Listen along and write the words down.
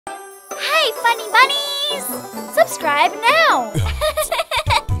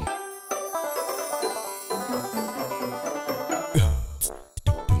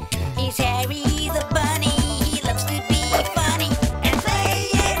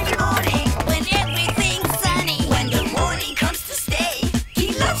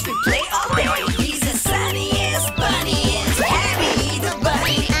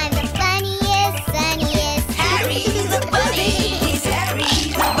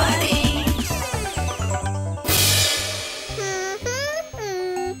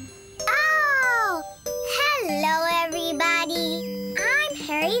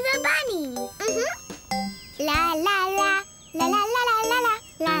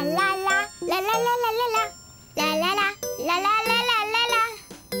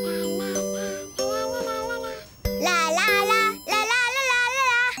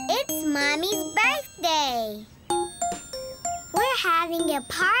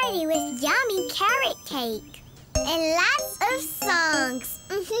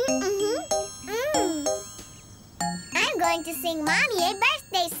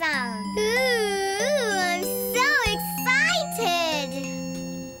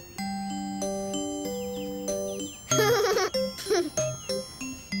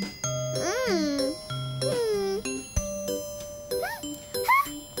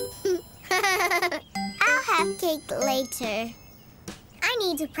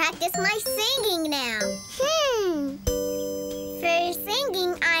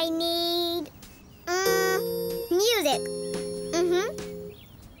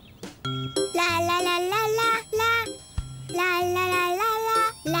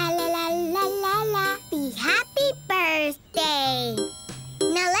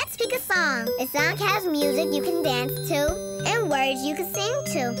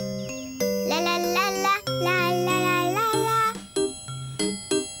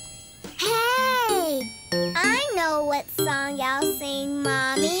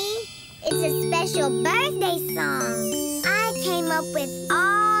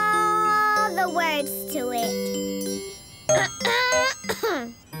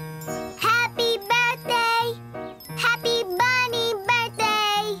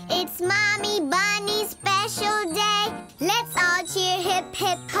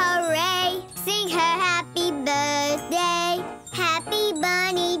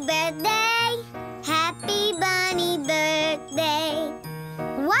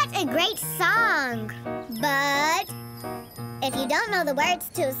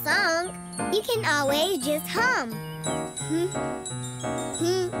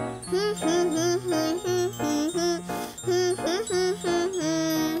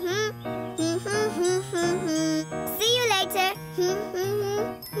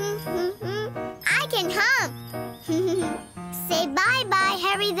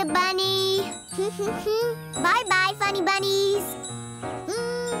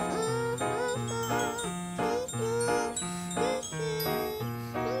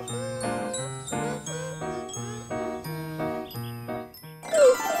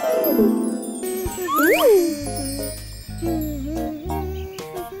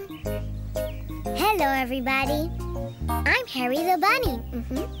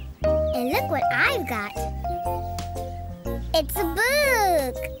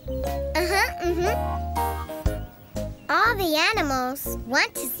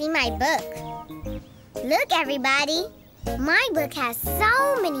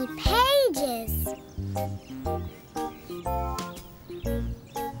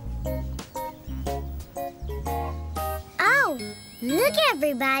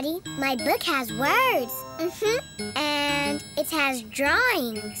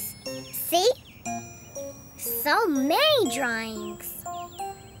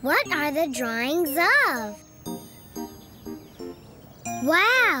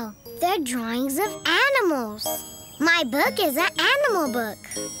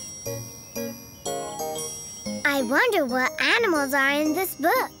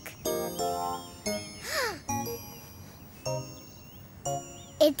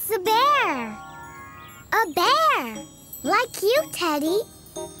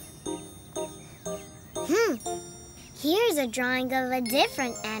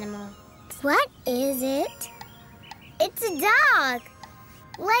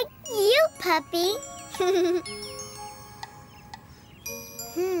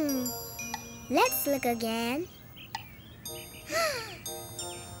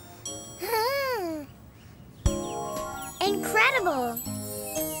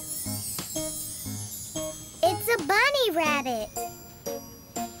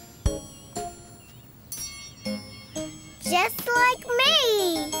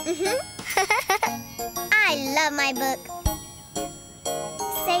I love my book.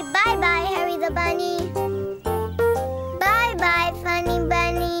 Say bye-bye, Harry the Bunny. Bye-bye, funny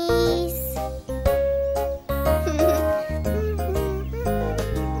bunnies.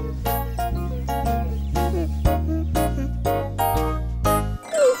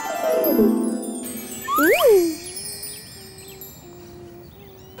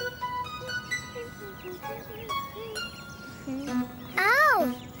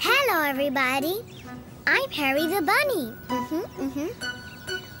 Oh, hello, everybody. I'm Harry the Bunny.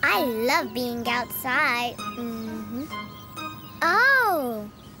 I love being outside. Oh,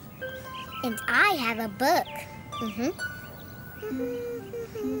 and I have a book.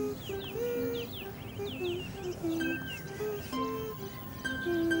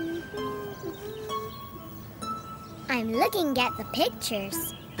 I'm looking at the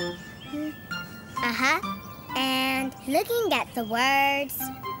pictures. And looking at the words.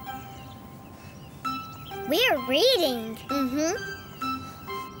 We're reading.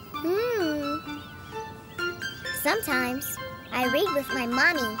 Sometimes I read with my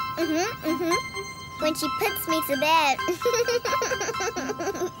mommy. When she puts me to bed.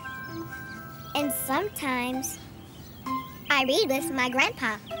 And sometimes I read with my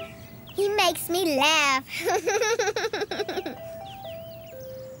grandpa. He makes me laugh.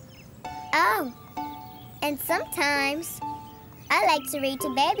 Oh, and sometimes I like to read to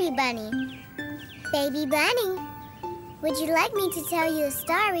Baby Bunny. Baby Bunny, would you like me to tell you a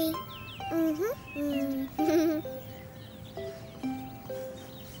story?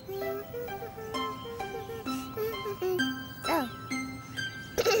 Oh.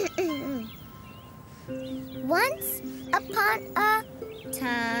 Once upon a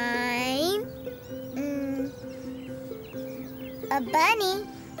time, a bunny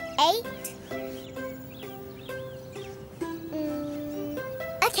ate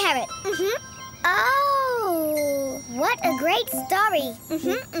a carrot. Oh, what a great story.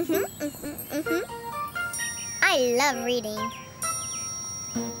 I love reading.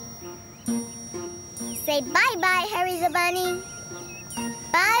 Say bye-bye, Harry the Bunny.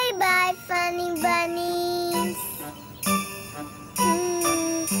 Bye-bye, funny bunnies.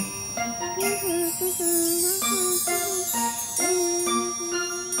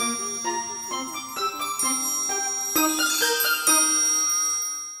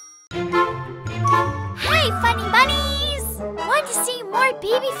 Hey, funny bunnies! Want to see more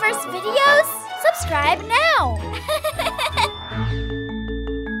BabyFirst videos? Subscribe now!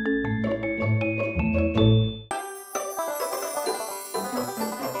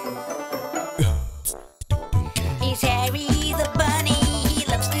 He's Harry the Bunny. He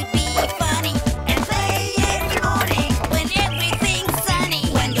loves to be funny and play every morning when everything's sunny.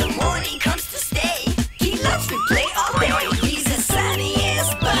 When the morning comes to stay, he loves to play all day. He's the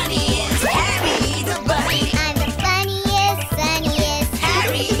sunniest bunny. It's Harry the Bunny. I'm the funniest, sunniest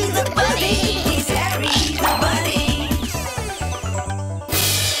Harry the Bunny. He's Harry the Bunny.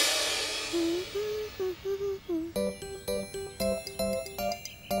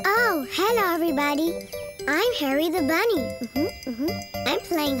 Oh, hello, everybody. I'm Harry the Bunny. I'm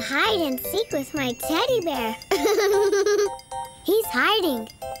playing hide and seek with my teddy bear. He's hiding,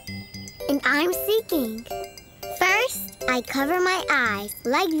 and I'm seeking. First, I cover my eyes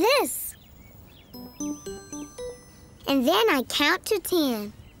like this. And then I count to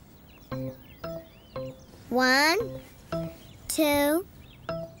 10. 1, 2,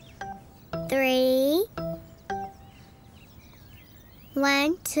 3.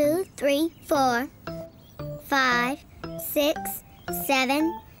 1, 2, 3, 4, 5, 6,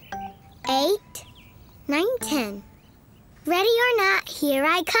 7, 8, 9, 10. Ready or not, here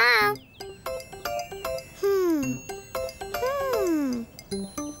I come.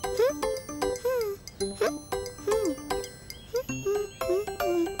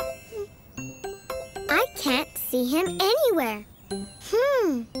 I can't see him anywhere.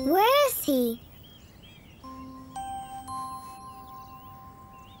 Where is he?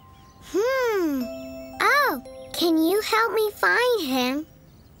 Oh, can you help me find him?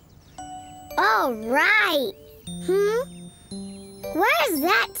 All right. Where's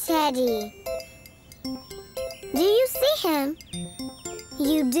that teddy? Do you see him?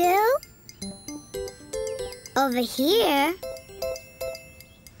 You do? Over here?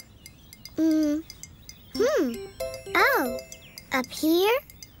 Oh, up here?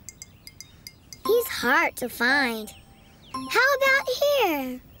 He's hard to find. How about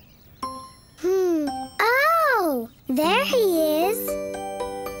here? Oh, there he is.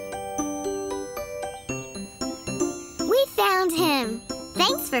 We found him.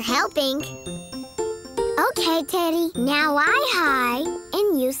 Thanks for helping. Okay, Teddy, now I hide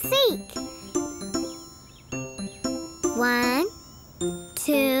and you seek.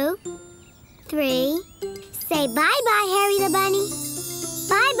 bye-bye, Harry the Bunny.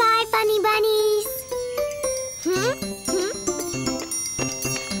 Bye-bye, funny bunnies.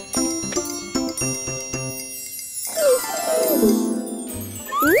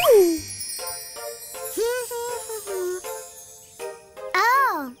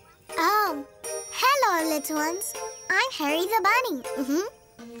 Oh, hello, little ones. I'm Harry the Bunny.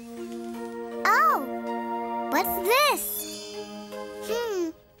 Oh, what's this?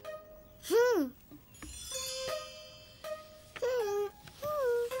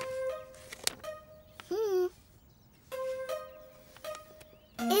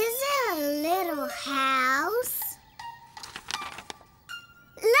 Is it a little house?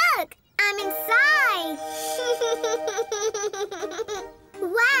 Look, I'm inside.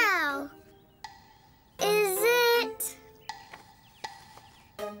 Wow. Is it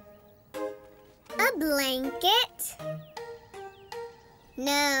a blanket?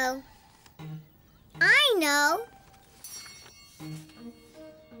 No. I know.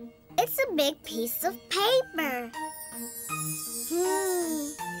 It's a big piece of paper.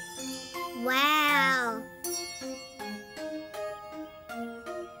 Wow.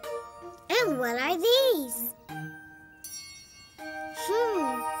 And what are these?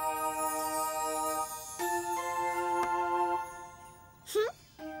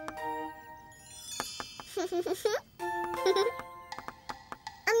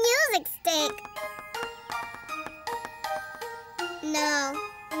 A music stick. No.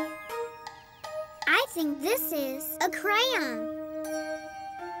 I think this is a crayon.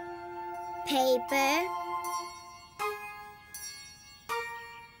 Paper.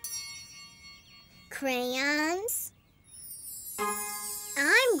 Crayons.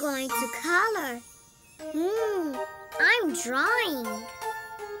 I'm going to color. I'm drawing.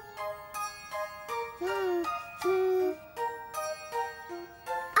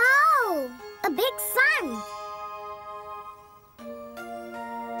 Oh, a big sun.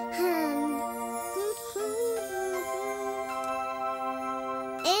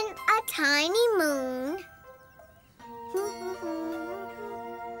 And a tiny moon.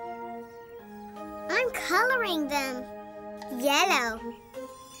 I'm coloring them. Yellow.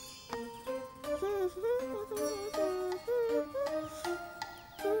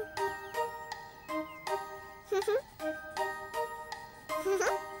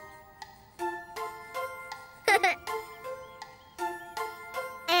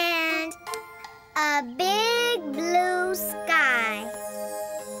 And a big blue sky.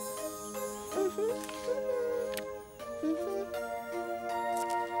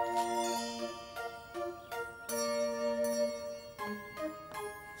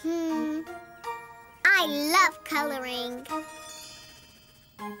 I love coloring.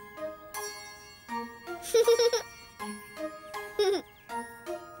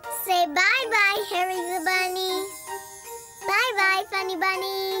 Say bye-bye, Harry the Bunny. Bye-bye, funny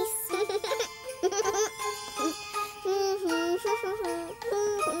bunnies.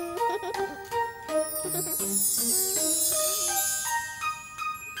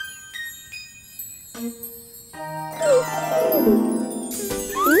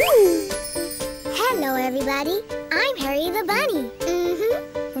 Hello, everybody. I'm Harry the Bunny.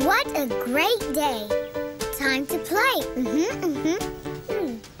 What a great day. Time to play.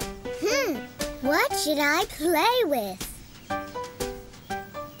 What should I play with?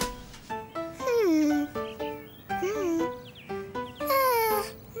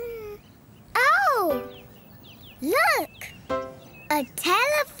 Oh! Look! A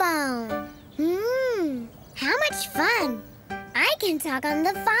telephone. How much fun! I can talk on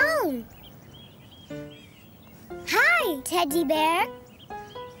the phone. Hi, Teddy Bear.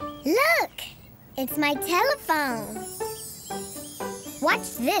 Look! It's my telephone.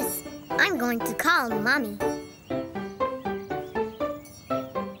 Watch this. I'm going to call Mommy.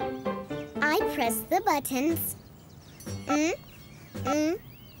 I press the buttons.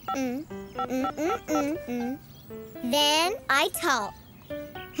 Then I talk.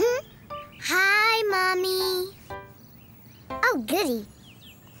 Hi, Mommy. Oh, goody.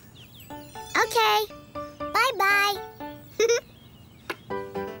 Okay. Bye-bye.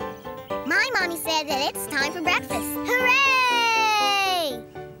 My mommy said that it's time for breakfast. Hooray!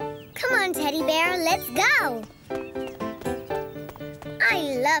 Come on, Teddy Bear, let's go. I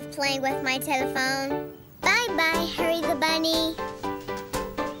love playing with my telephone. Bye-bye, Harry the Bunny.